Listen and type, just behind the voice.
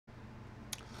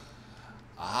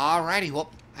Alrighty, well,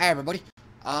 hi everybody.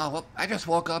 Well, I just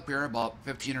woke up here about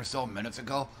 15 or so minutes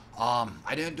ago.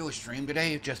 I didn't do a stream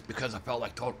today just because I felt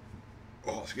like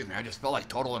excuse me, I just felt like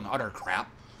total and utter crap.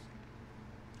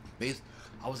 I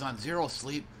was on zero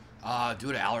sleep,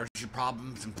 due to allergy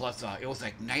problems, and plus, it was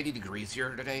like 90 degrees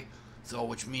here today, so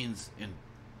which means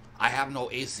I have no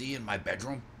AC in my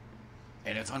bedroom,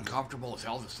 and it's uncomfortable as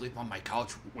hell to sleep on my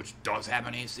couch, which does have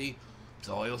an AC.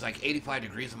 So it was like 85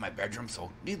 degrees in my bedroom, so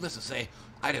needless to say,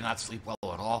 I did not sleep well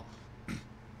at all.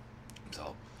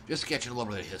 So, just sketching a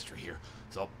little bit of history here.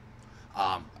 So,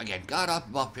 again, got up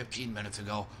about 15 minutes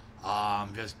ago,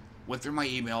 just went through my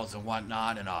emails and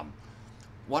whatnot, and,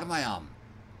 one of my,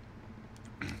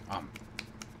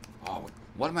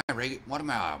 one of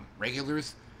my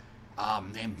regulars,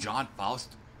 named John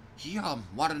Faust, he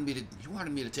wanted me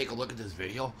to take a look at this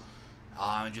video,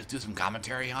 and just do some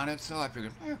commentary on it. So I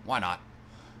figured, why not?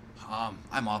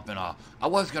 I'm up, and I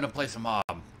was gonna play some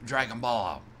Dragon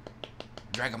Ball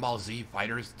Z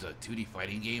Fighters, the 2D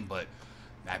fighting game, but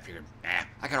I figured,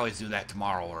 I can always do that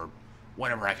tomorrow or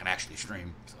whenever I can actually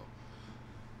stream.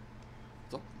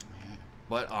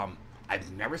 But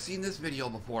I've never seen this video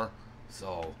before,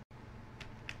 so,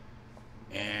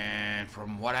 and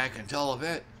from what I can tell of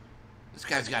it, this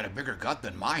guy's got a bigger gut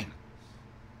than mine.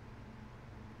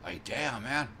 Like, damn,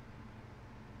 man.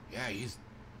 Yeah, he's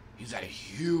at a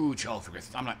huge health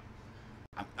risk.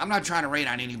 I'm not trying to rain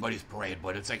on anybody's parade,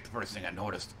 but it's like the first thing I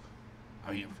noticed.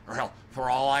 I mean, or hell,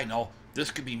 for all I know, this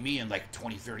could be me in like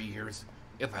 20, 30 years,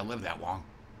 if I live that long.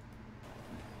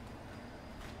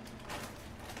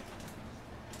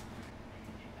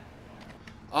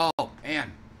 Oh,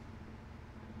 and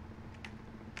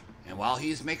while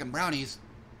he's making brownies,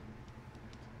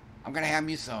 I'm gonna have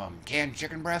me some canned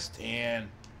chicken breast, and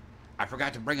I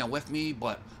forgot to bring it with me,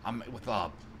 but I'm with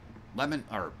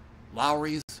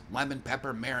Lawry's lemon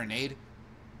pepper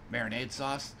marinade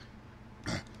sauce,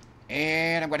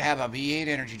 and I'm gonna have a V8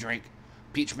 energy drink,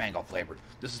 peach mango flavored.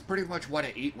 This is pretty much what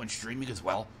I eat when streaming as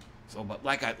well. So, but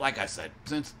like I said,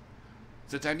 since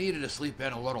I needed to sleep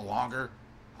in a little longer,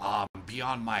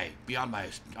 beyond my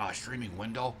streaming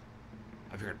window,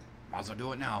 I figured might as well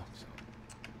do it now. So.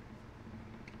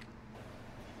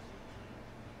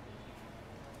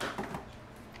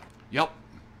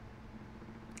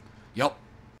 Yep.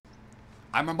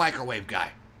 I'm a microwave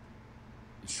guy.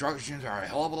 Instructions are a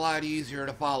hell of a lot easier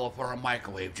to follow for a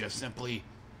microwave. Just simply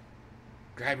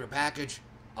grab your package,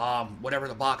 whatever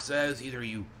the box says. Either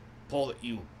you pull it,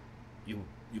 you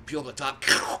peel the top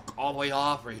all the way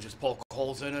off, or you just poke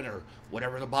holes in it, or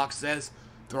whatever the box says.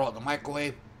 Throw it in the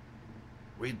microwave.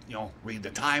 Read the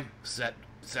time. Set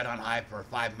on high for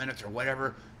 5 minutes or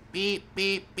whatever. Beep,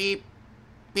 beep, beep,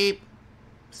 beep.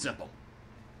 Simple.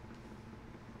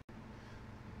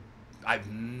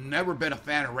 I've never been a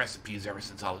fan of recipes ever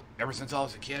since I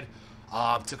was a kid.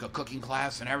 Took a cooking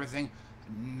class and everything.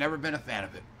 Never been a fan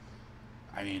of it.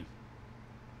 I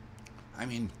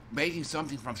mean, making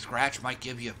something from scratch might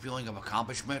give you a feeling of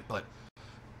accomplishment, but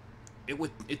it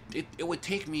would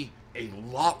take me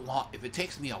if it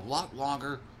takes me a lot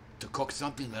longer to cook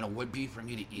something than it would be for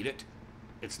me to eat it,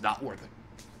 it's not worth it.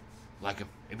 Like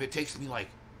if it takes me like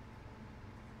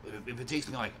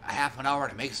a half an hour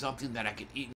to make something that I could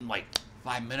eat in like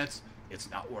 5 minutes, it's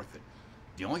not worth it.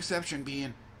 The only exception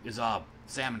being is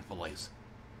salmon fillets.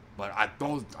 But I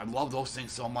love those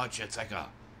things so much. It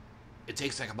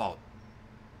takes like about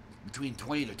between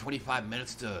 20 to 25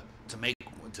 minutes to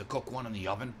cook one in the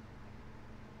oven.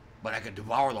 But I could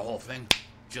devour the whole thing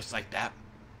just like that.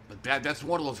 But that's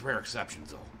one of those rare exceptions,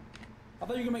 though. I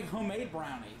thought you were gonna make homemade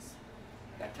brownies.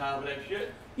 Got time for that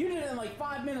shit? You did it in like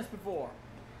 5 minutes before.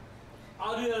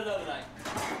 I'll do that another night.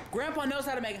 Grandpa knows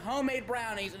how to make homemade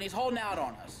brownies, and he's holding out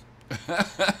on us.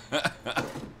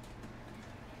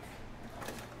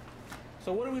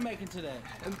 So what are we making today?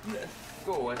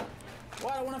 Go away.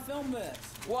 Why do I want to film this?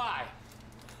 Why?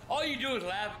 All you do is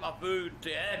laugh at my food and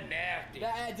say, that's nasty.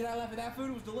 Did I laugh at that food?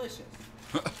 It was delicious.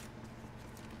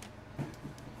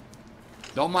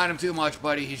 Don't mind him too much,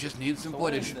 buddy. He's just needing some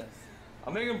footage. What is this?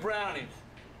 I'm making brownies.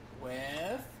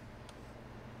 With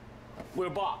With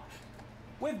a box.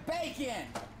 With bacon!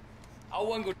 I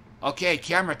wasn't going Okay,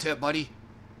 camera tip, buddy.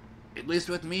 At least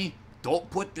with me, don't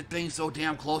put the thing so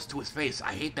damn close to his face.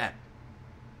 I hate that.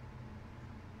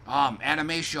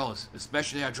 Anime shows,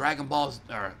 especially Dragon Balls,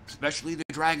 or especially the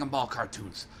Dragon Ball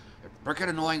cartoons, they're freaking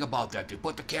annoying about that. They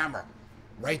put the camera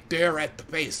right there at the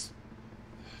face.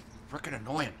 Freaking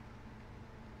annoying.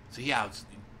 So yeah,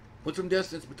 put some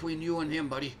distance between you and him,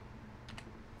 buddy.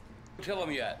 tell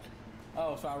him yet.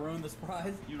 Oh, so I ruined the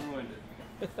surprise? You ruined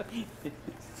it.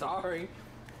 Sorry.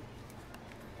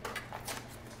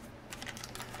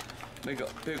 Make a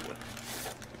big one.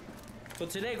 So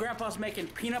today, Grandpa's making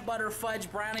peanut butter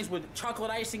fudge brownies with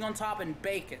chocolate icing on top and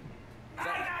bacon.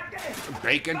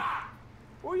 Bacon?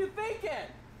 What are you thinking? I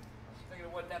was thinking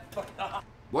of what that fuck.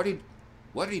 What did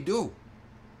he do?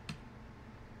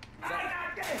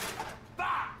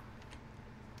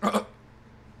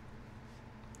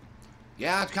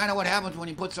 Yeah, it's kind of what happens when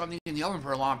you put something in the oven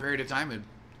for a long period of time. The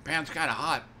pan's kind of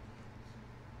hot.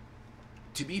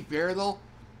 To be fair, though,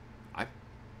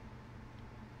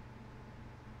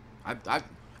 I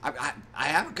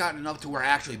haven't gotten enough to where I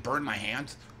actually burn my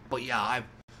hands. But yeah, I've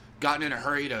gotten in a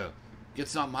hurry to get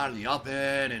something out of the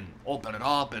oven and open it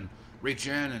up and reach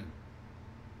in and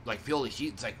like feel the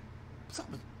heat. It's like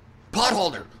something pot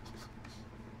holder.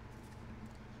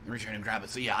 And reach in and grab it.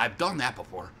 So yeah, I've done that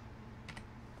before.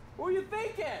 What are you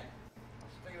thinking? I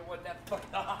was thinking of what that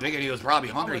fuck. Thinking he was probably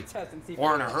hungry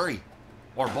or in a hurry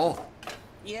or both.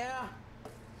 Yeah.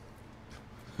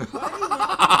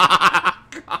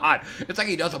 God, it's like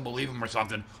he doesn't believe him or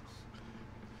something.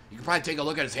 You can probably take a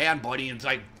look at his hand, buddy, and it's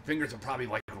like fingers are probably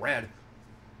like red,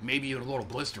 maybe even a little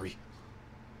blistery.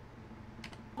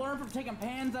 Learn from taking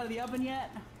pans out of the oven yet?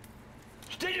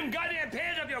 Stick them goddamn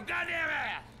pans up your goddamn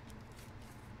ass!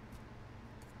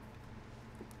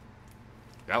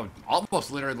 That would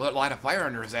almost literally light a fire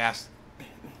under his ass.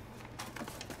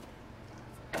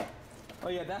 Oh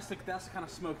yeah, that's the kind of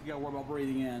smoke you gotta worry about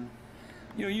breathing in.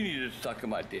 You know, you need to suck on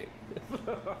my dick.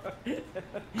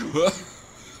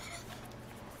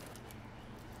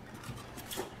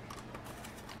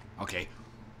 Okay.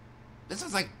 This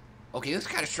is like, okay, this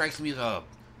kind of strikes me as a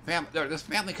this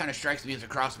family kind of strikes me as a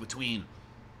cross between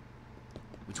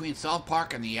South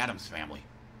Park and the Addams Family.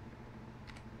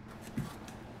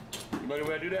 Anybody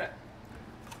want to do that?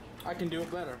 I can do it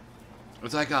better.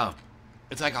 It's like on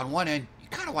one end, you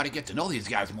kind of want to get to know these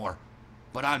guys more,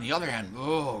 but on the other hand,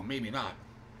 oh, maybe not.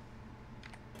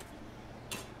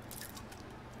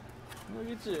 Look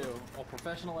at you, a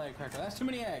professional egg cracker. That's too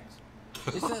many eggs.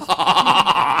 It says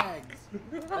eggs.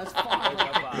 That's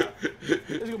 5.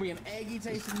 There's gonna be an eggy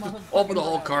tasting motherfucker. Open the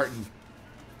whole carton.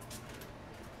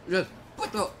 Just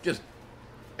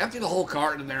empty the whole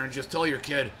carton in there and just tell your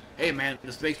kid, hey man,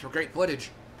 this makes for great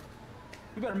footage.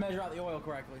 You better measure out the oil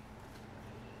correctly.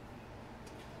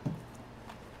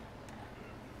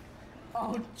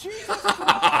 Oh Jesus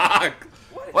Christ!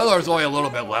 Well, there's only a little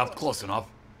bit left. Close enough.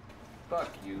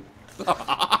 Fuck you.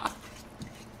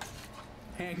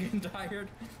 Hand getting tired?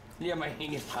 Yeah, my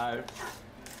hand is tired.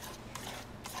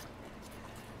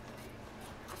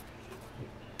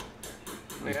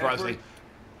 He's probably,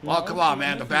 well, come on,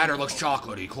 man. The batter looks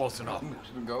chocolatey. Close enough.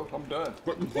 Go. I'm done.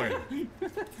 Quit complaining.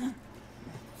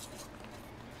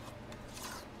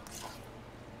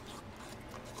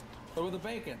 What with the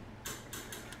bacon?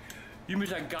 You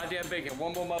miss that goddamn bacon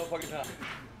one more motherfucking time.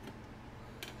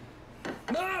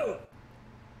 No!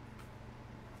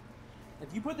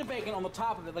 If you put the bacon on the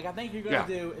top of it, like I think you're gonna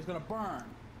do, it's gonna burn.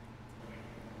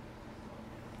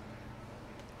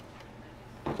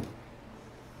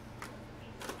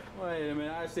 Wait a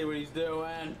minute, I see what he's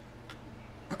doing.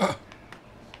 Is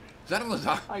that a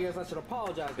lasagna? I guess I should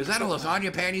apologize. Is that a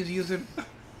lasagna pan he's using?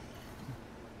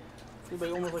 It's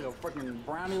like almost like a freaking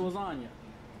brownie lasagna.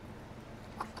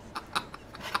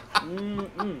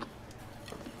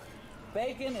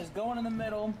 Bacon is going in the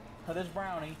middle of this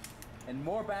brownie, and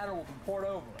more batter will be poured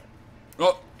over it.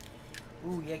 Oh.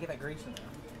 Ooh, yeah, get that grease in there.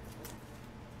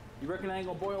 You reckon I ain't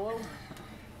gonna boil over?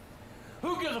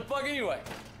 Who gives a fuck anyway?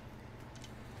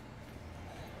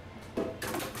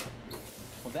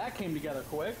 Well, that came together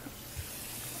quick.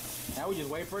 Now we just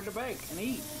wait for it to bake and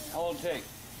eat. How long it take?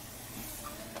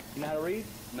 You know how to read?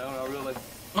 No, not really.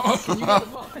 Can you get the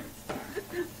box?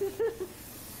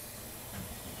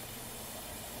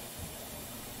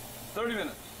 30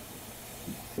 minutes.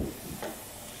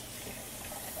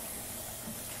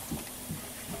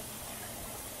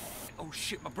 Oh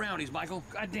shit, my brownies, Michael.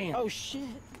 God damn. Oh shit.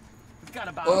 Forgot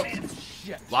about Oh. it, man.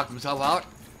 Shit. Locked himself out?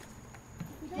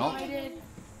 No.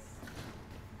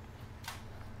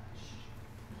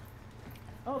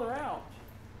 Oh, they're out.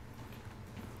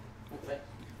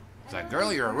 It's like,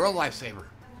 girl, you're a real lifesaver.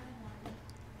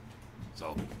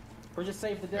 So, We're just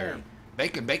saved the day.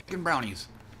 there. Bacon brownies.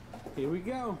 Here we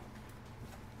go.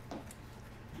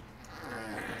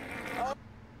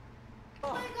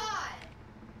 Oh my god!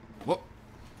 Whoop.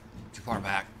 Too far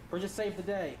back. We're just saved the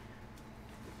day.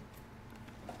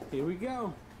 Here we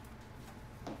go.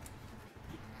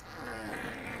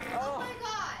 Oh my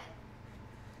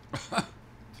god!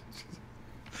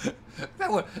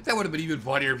 That would have been even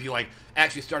funnier if you like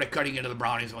actually started cutting into the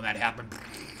brownies when that happened.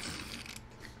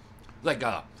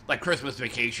 Like Christmas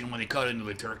Vacation when they cut into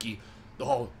the turkey, the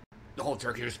whole the whole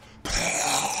turkey just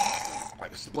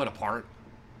like split apart.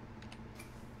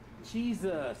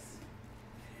 Jesus.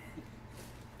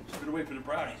 Just been away from the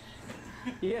brownies.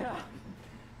 Yeah.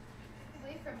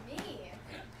 Away from me.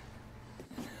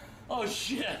 Oh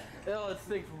shit. Oh, it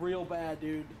stinks real bad,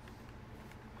 dude.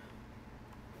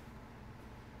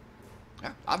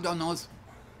 Yeah, I've done those.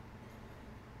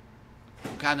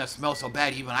 Kind of smell so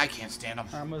bad, even I can't stand them.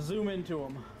 I'm gonna zoom into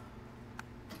them.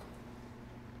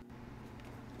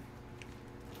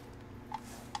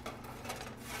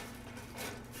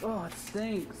 Oh, it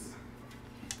stinks.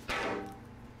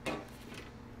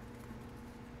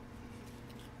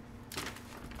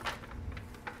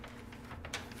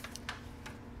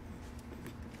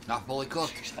 Not fully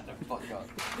cooked. Shut the fuck up.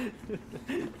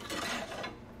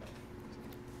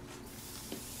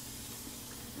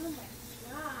 Oh my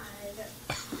god.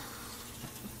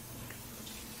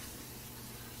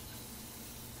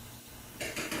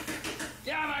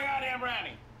 Get out of my goddamn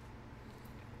brownie.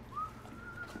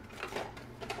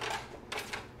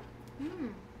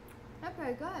 That's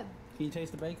pretty good. Can you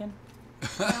taste the bacon?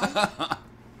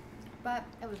 But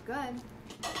it was good.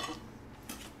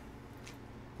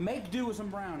 Make do with some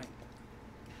brownie.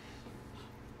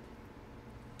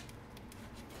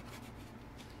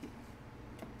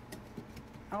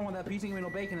 I don't want that piece. Ain't gonna be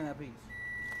no bacon in that piece.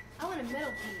 I want a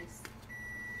middle piece.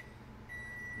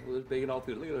 Well, there's bacon all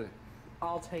through. Look at it.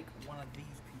 I'll take one of these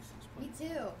pieces. Me Please.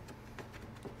 too.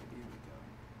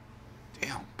 Here we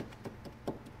go. Damn.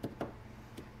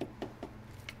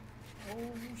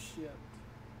 Oh shit.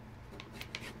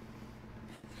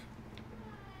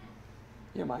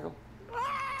 Here, Michael.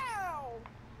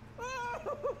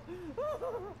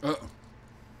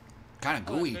 Kind of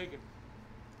gooey.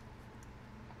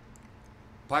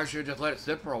 Probably should just let it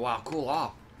sit for a while, cool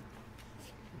off.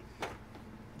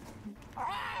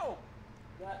 Ow!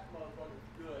 That motherfucker's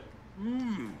good.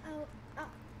 Mmm. Oh, oh.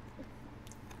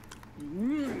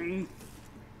 Mmm.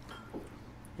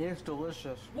 It's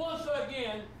delicious. Once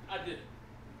again, I did it.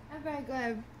 That's very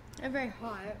good. They're very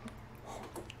hot.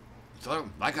 So,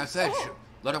 like I said,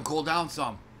 let them cool down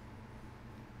some.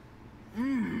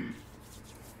 Mmm.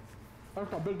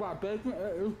 That's a big bite of bacon.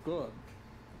 It is good.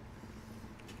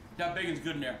 That bacon's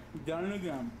good in there. Done and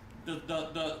again.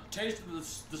 The taste of the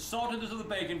saltiness of the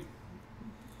bacon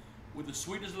with the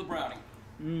sweetness of the brownie.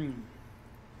 Mmm.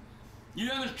 You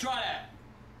never try that.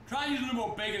 Try using a little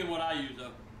more bacon than what I use,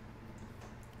 though.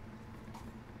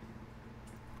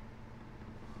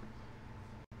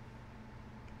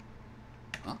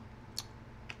 Huh?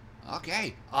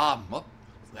 Okay. Well,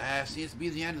 that seems to be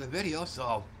the end of the video,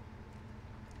 so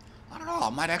I don't know. I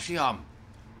might actually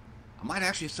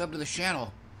sub to the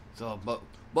channel. So, but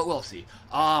we'll see.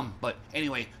 But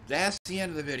anyway, that's the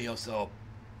end of the video. So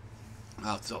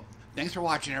thanks for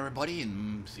watching, everybody,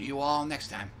 and see you all next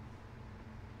time.